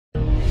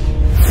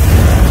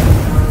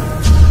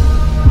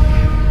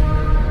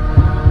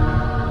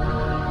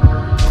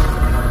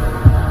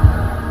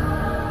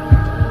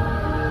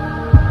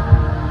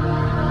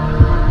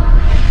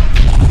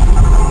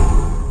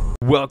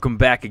Welcome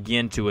back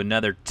again to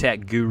another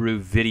Tech Guru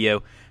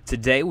video.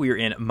 Today we are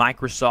in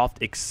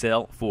Microsoft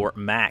Excel for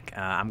Mac.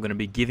 I'm going to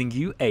be giving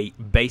you a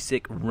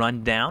basic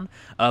rundown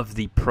of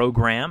the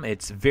program.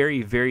 It's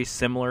very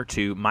similar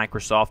to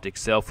Microsoft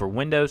Excel for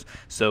Windows,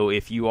 so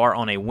if you are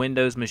on a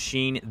Windows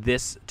machine,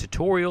 this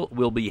tutorial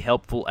will be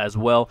helpful as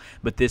well,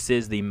 but this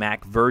is the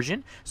Mac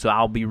version, so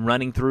I'll be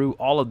running through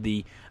all of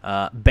the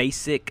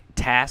basic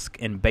tasks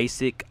and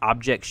basic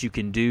objects you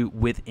can do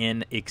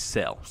within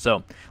Excel.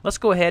 So let's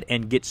go ahead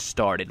and get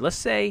started. Let's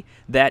say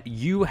that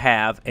you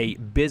have a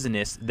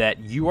business that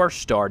you are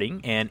starting,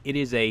 and it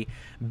is a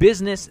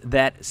business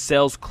that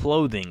sells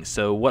clothing.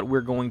 So what we're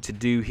going to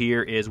do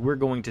here is we're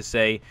going to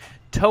say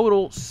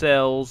total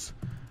sales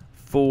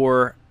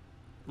for,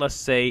 let's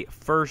say,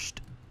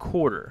 first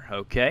quarter,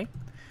 okay?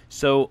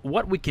 So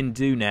what we can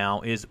do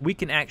now is we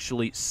can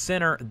actually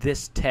center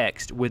this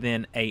text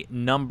within a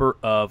number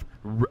of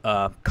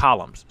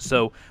columns.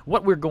 So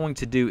what we're going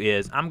to do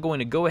is I'm going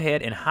to go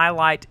ahead and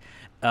highlight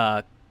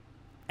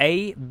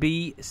A,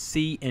 B,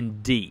 C,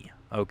 and D.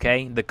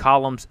 Okay, the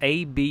columns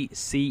A, B,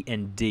 C,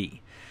 and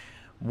D.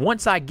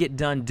 Once I get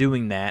done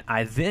doing that,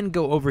 I then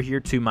go over here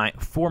to my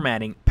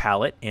formatting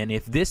palette, and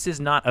if this is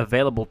not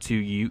available to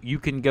you, you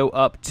can go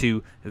up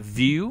to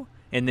View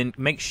and then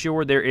make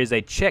sure there is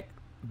a check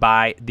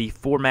by the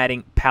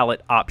formatting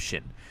palette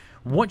option.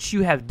 Once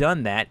you have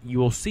done that, you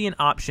will see an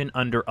option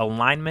under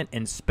alignment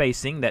and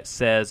spacing that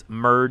says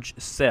merge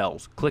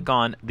cells. Click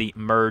on the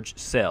merge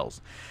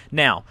cells.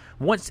 Now,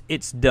 once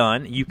it's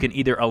done, you can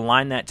either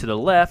align that to the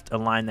left,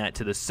 align that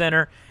to the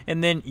center,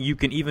 and then you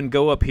can even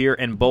go up here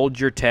and bold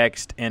your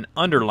text and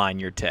underline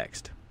your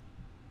text.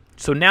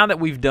 So now that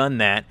we've done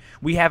that,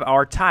 we have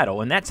our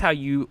title, and that's how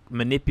you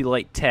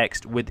manipulate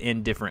text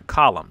within different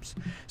columns.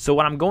 So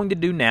what I'm going to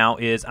do now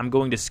is I'm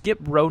going to skip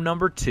row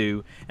number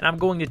 2, and I'm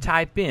going to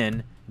type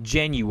in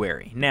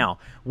January. Now,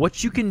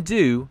 what you can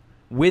do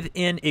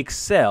within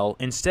Excel,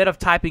 instead of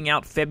typing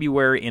out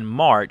February and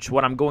March,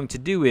 what I'm going to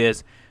do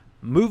is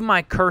move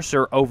my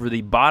cursor over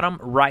the bottom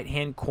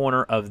right-hand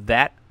corner of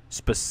that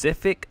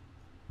specific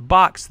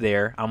box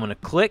there. I'm going to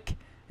click,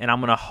 and I'm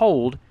going to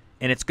hold,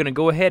 and it's going to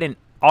go ahead and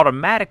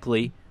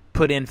automatically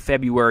put in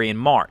February and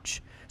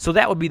March. So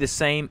that would be the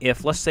same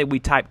if, let's say, we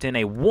typed in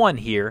a 1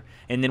 here,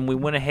 and then we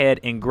went ahead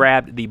and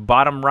grabbed the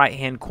bottom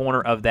right-hand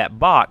corner of that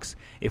box.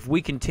 If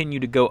we continue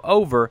to go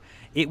over,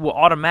 it will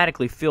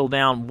automatically fill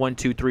down 1,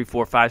 2, 3,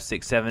 4, 5,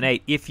 6, 7,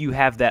 8 if you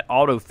have that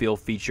autofill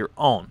feature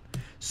on.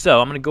 So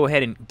I'm going to go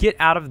ahead and get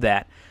out of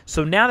that.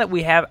 So now that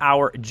we have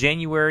our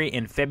January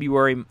and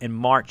February and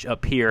March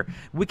up here,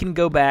 we can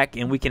go back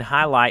and we can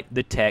highlight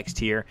the text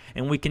here,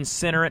 and we can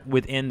center it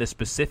within the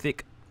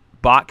specific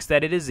box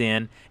that it is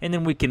in, and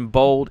then we can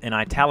bold and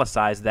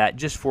italicize that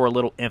just for a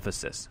little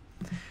emphasis.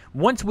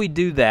 Once we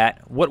do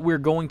that, what we're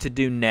going to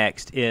do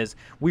next is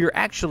we are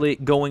actually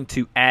going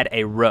to add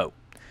a row.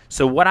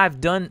 So what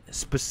I've done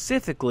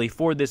specifically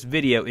for this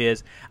video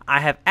is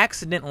I have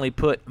accidentally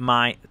put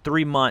my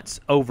 3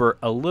 months over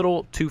a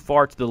little too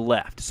far to the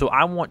left. So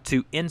I want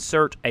to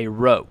insert a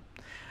row.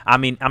 I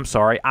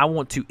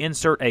want to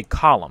insert a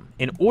column.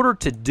 In order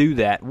to do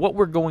that, what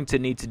we're going to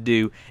need to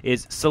do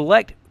is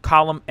select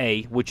column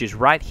A, which is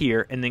right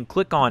here, and then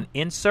click on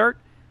Insert.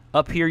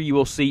 Up here you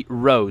will see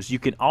rows. You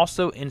can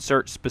also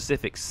insert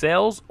specific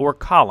cells or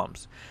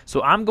columns.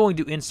 So I'm going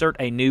to insert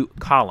a new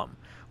column.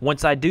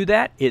 Once I do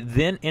that, it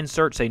then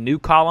inserts a new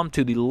column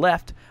to the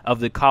left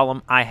of the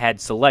column I had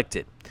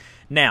selected.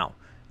 Now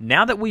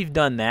that we've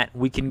done that,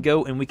 we can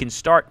go and we can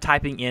start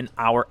typing in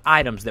our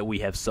items that we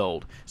have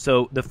sold.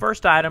 So the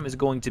first item is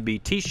going to be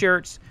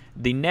t-shirts,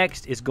 the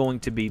next is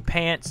going to be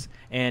pants,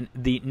 and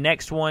the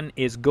next one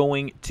is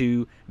going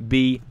to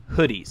be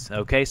hoodies.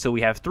 Okay, so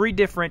we have 3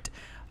 different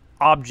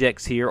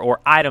objects here, or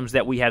items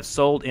that we have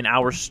sold in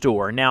our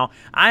store. Now,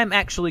 I am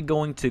actually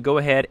going to go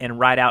ahead and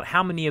write out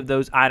how many of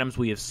those items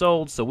we have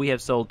sold. So we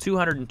have sold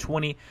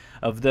 220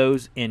 of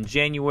those in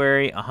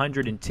January,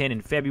 110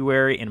 in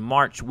February. In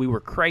March, we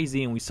were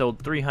crazy and we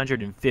sold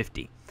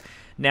 350.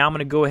 Now I'm going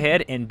to go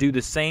ahead and do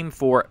the same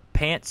for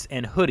pants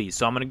and hoodies.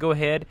 So I'm going to go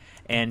ahead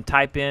and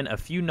type in a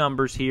few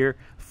numbers here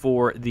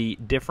for the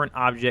different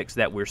objects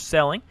that we're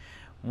selling.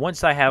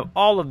 Once I have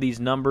all of these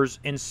numbers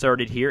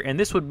inserted here, and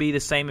this would be the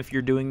same if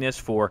you're doing this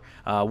for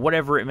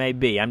whatever it may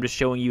be. I'm just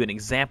showing you an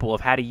example of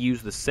how to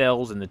use the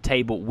cells in the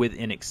table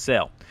within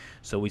Excel.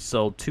 So we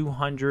sold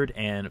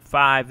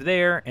 205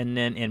 there, and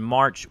then in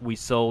March we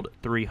sold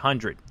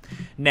 300.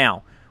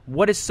 Now,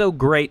 what is so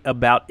great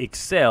about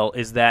Excel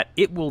is that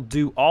it will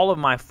do all of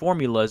my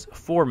formulas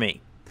for me.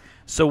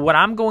 So what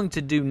I'm going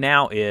to do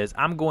now is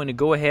I'm going to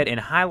go ahead and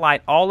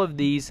highlight all of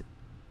these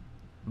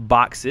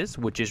boxes,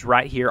 which is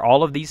right here,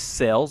 all of these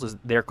cells,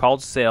 they're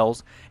called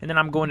cells, and then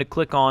I'm going to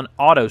click on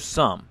Auto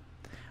Sum.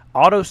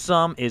 Auto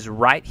Sum is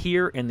right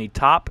here in the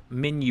top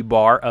menu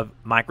bar of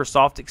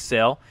Microsoft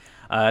Excel.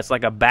 It's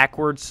like a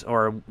backwards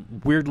or a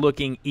weird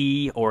looking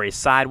E or a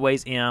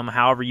sideways M,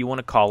 however you want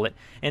to call it,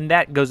 and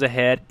that goes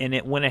ahead and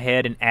it went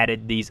ahead and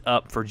added these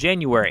up for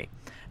January.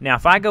 Now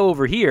if I go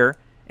over here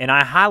and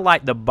I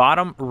highlight the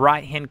bottom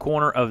right hand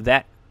corner of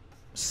that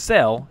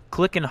cell,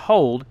 click and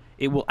hold,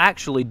 it will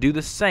actually do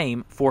the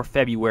same for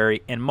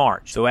February and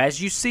March. So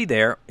as you see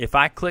there, if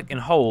I click and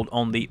hold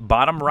on the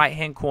bottom right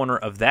hand corner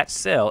of that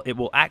cell, it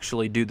will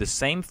actually do the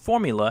same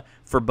formula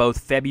for both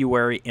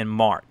February and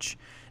March.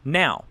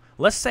 Now,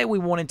 let's say we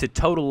wanted to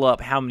total up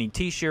how many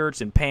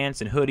t-shirts and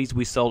pants and hoodies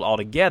we sold all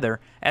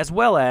together, as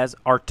well as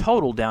our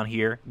total down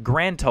here,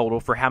 grand total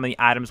for how many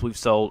items we've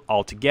sold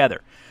all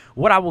together.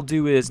 What I will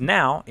do is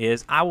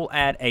I will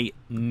add a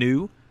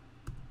new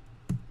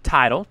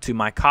title to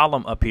my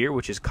column up here,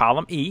 which is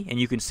column E, and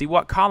you can see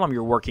what column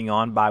you're working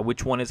on by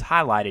which one is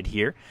highlighted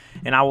here,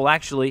 and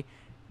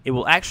it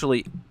will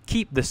actually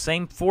keep the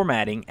same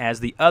formatting as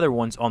the other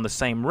ones on the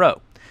same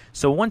row.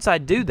 So once I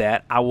do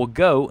that, I will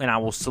go and I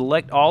will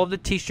select all of the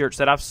t-shirts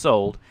that I've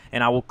sold,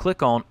 and I will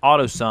click on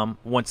auto sum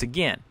once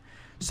again.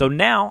 So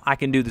now I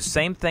can do the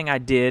same thing I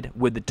did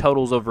with the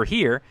totals over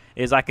here,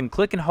 is I can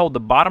click and hold the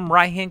bottom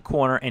right hand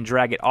corner and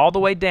drag it all the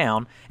way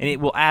down, and it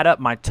will add up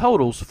my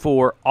totals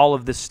for all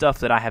of this stuff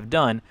that I have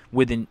done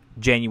within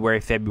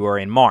January,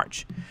 February, and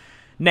March.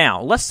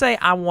 Now, let's say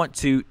I want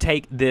to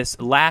take this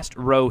last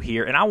row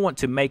here and I want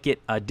to make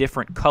it a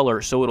different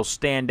color so it'll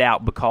stand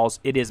out because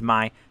it is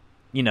my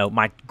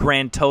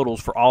grand totals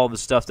for all of the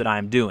stuff that I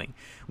am doing.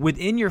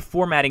 Within your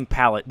formatting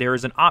palette, there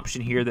is an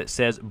option here that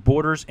says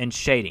borders and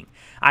shading.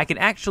 I can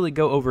actually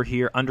go over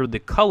here under the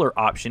color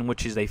option,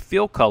 which is a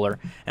fill color,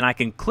 and I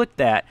can click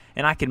that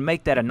and I can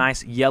make that a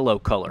nice yellow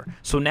color.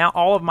 So now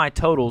all of my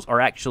totals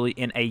are actually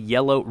in a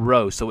yellow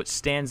row, so it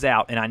stands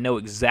out and I know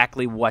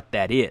exactly what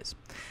that is.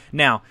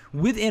 Now,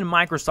 within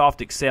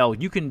Microsoft Excel,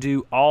 you can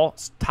do all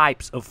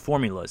types of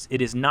formulas.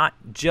 It is not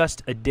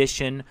just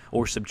addition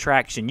or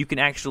subtraction. You can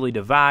actually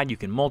divide, you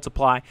can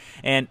multiply,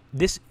 and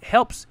this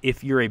helps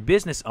if you're a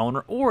business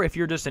owner or if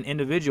you're just an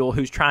individual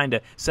who's trying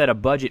to set a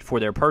budget for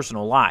their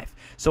personal life.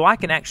 So I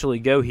can actually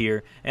go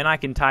here and I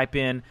can type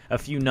in a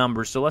few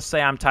numbers. So let's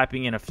say I'm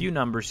typing in a few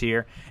numbers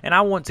here, and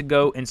I want to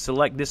go and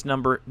select this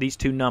number, these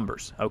two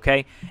numbers,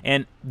 okay?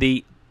 And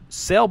the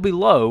cell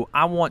below,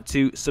 I want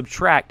to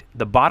subtract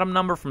the bottom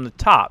number from the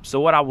top. So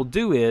what I will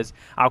do is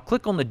I'll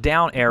click on the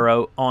down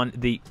arrow on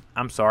the,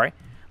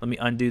 let me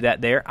undo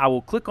that there. I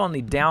will click on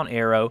the down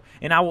arrow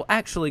and I will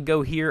actually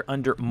go here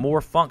under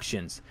more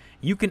functions.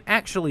 You can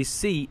actually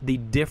see the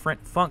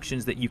different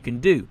functions that you can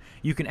do.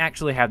 You can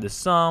actually have the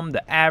sum,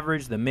 the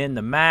average, the min,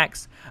 the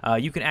max.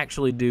 You can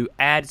actually do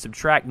add,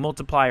 subtract,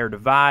 multiply, or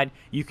divide.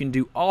 You can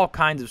do all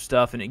kinds of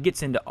stuff, and it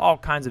gets into all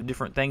kinds of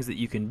different things that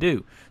you can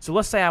do. So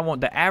let's say I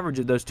want the average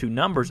of those two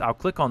numbers. I'll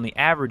click on the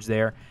average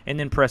there and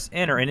then press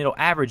enter, and it'll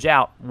average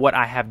out what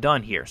I have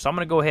done here. So I'm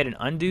going to go ahead and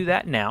undo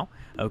that now.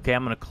 Okay,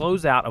 I'm going to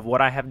close out of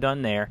what I have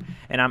done there,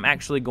 and I'm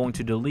actually going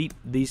to delete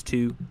these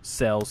two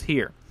cells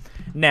here.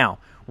 Now,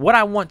 what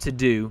I want to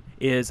do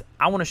is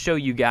I want to show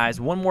you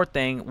guys one more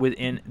thing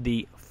within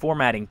the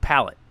formatting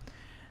palette.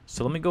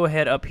 So let me go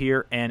ahead up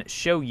here and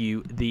show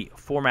you the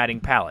formatting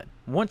palette.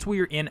 Once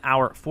we are in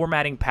our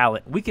formatting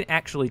palette, we can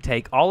actually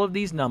take all of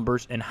these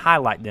numbers and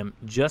highlight them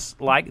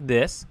just like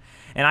this.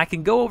 And I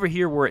can go over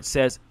here where it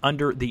says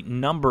under the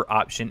number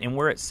option, and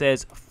where it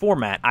says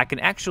format, I can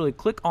actually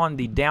click on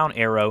the down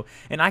arrow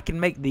and I can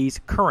make these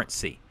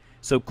currency.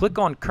 So click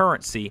on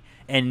currency,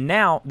 and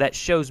now that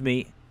shows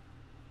me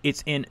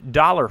it's in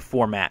dollar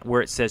format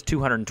where it says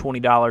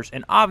 $220,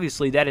 and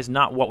obviously that is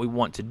not what we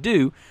want to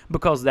do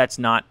because that's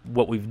not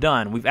what we've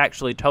done. We've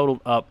actually totaled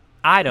up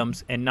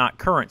items and not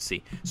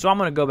currency. So I'm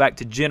going to go back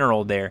to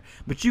general there,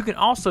 but you can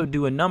also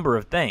do a number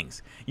of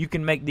things. You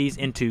can make these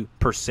into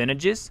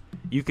percentages,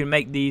 you can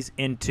make these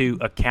into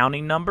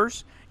accounting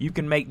numbers, you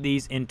can make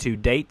these into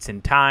dates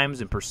and times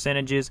and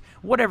percentages,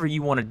 whatever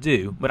you want to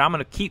do, but I'm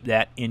going to keep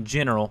that in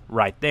general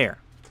right there.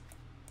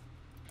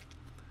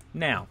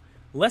 Now,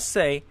 let's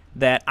say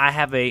that I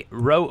have a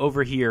row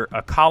over here,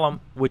 a column,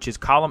 which is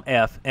column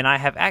F, and I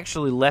have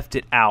actually left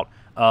it out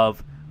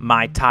of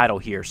my title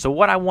here. So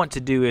what I want to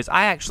do is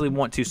I actually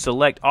want to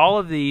select all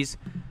of these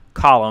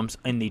columns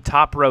in the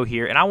top row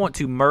here, and I want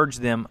to merge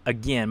them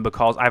again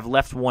because I've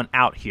left one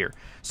out here.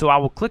 So I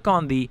will click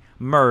on the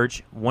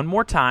merge one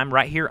more time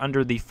right here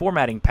under the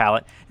formatting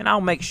palette, and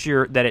I'll make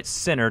sure that it's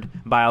centered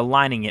by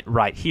aligning it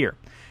right here.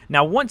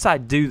 Now once I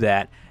do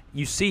that,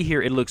 you see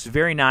here it looks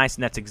very nice,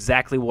 and that's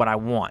exactly what I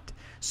want.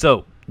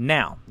 So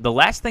now the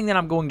last thing that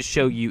I'm going to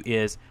show you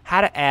is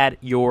how to add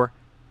your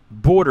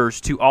borders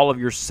to all of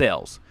your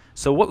cells.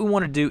 So what we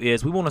want to do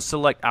is we want to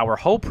select our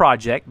whole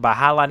project by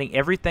highlighting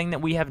everything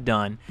that we have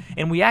done,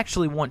 and we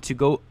actually want to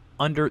go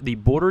under the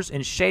borders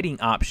and shading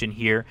option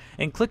here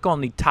and click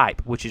on the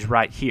type, which is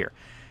right here.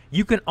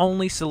 You can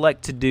only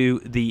select to do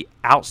the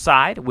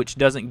outside, which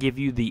doesn't give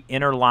you the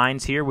inner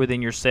lines here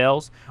within your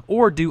cells,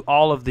 or do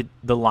all of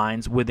the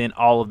lines within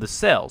all of the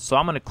cells. So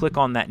I'm going to click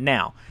on that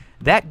now.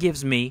 That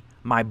gives me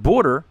my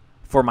border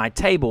for my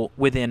table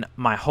within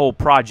my whole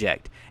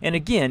project. And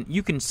again,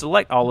 you can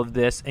select all of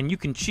this and you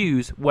can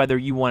choose whether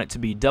you want it to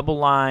be double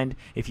lined,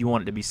 if you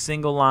want it to be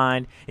single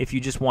lined, if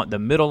you just want the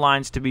middle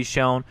lines to be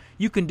shown.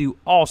 You can do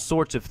all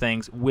sorts of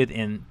things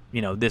within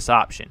this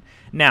option.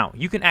 Now,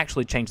 you can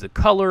actually change the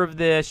color of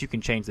this, you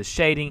can change the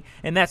shading,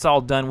 and that's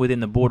all done within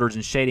the borders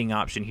and shading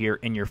option here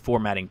in your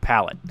formatting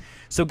palette.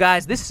 So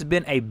guys, this has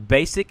been a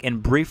basic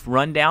and brief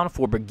rundown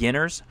for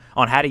beginners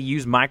on how to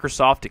use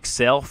Microsoft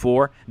Excel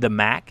for the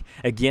Mac.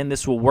 Again,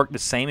 this will work the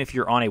same if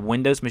you're on a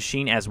Windows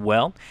machine as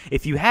well.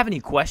 If you have any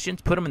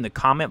questions, put them in the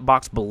comment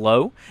box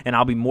below, and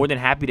I'll be more than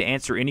happy to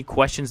answer any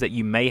questions that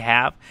you may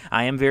have.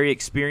 I am very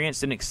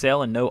experienced in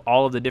Excel and know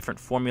all of the different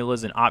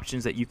formulas and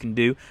options that you can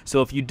do.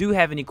 So if you do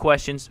have any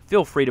questions,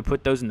 feel free to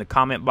put those in the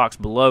comment box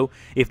below.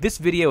 If this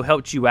video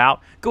helped you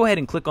out, go ahead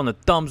and click on the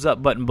thumbs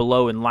up button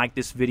below and like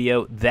this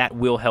video. That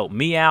will help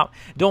me out.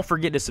 Don't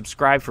forget to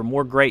subscribe for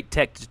more great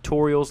tech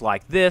tutorials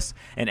like this.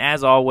 And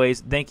as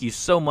always, thank you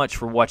so much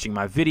for watching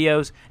my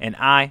videos, and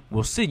I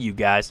will see you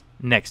guys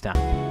next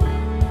time.